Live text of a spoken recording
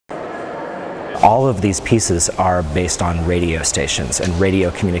All of these pieces are based on radio stations and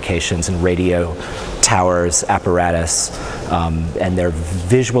radio communications and radio towers, apparatus, and they're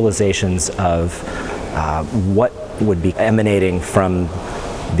visualizations of what would be emanating from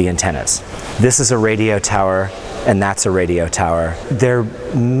the antennas. This is a radio tower, and that's a radio tower. They're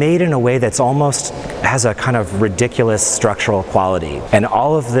made in a way that's almost has a kind of ridiculous structural quality. And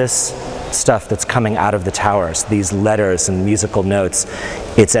all of this stuff that's coming out of the towers, these letters and musical notes,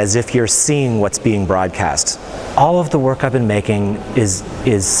 it's as if you're seeing what's being broadcast. All of the work I've been making is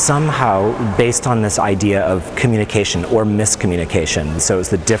somehow based on this idea of communication or miscommunication. So it's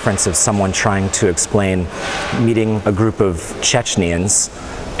the difference of someone trying to explain meeting a group of Chechens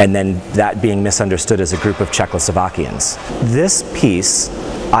and then that being misunderstood as a group of Czechoslovakians. This piece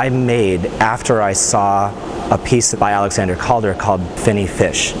I made after I saw a piece by Alexander Calder called Finny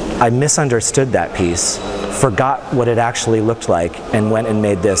Fish. I misunderstood that piece, forgot what it actually looked like, and went and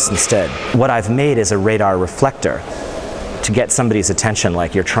made this instead. What I've made is a radar reflector to get somebody's attention,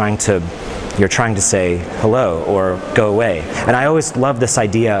 like you're trying to say hello or go away. And I always love this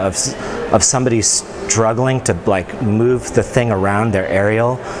idea of somebody struggling to like move the thing around their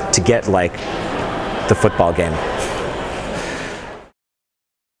aerial to get like the football game.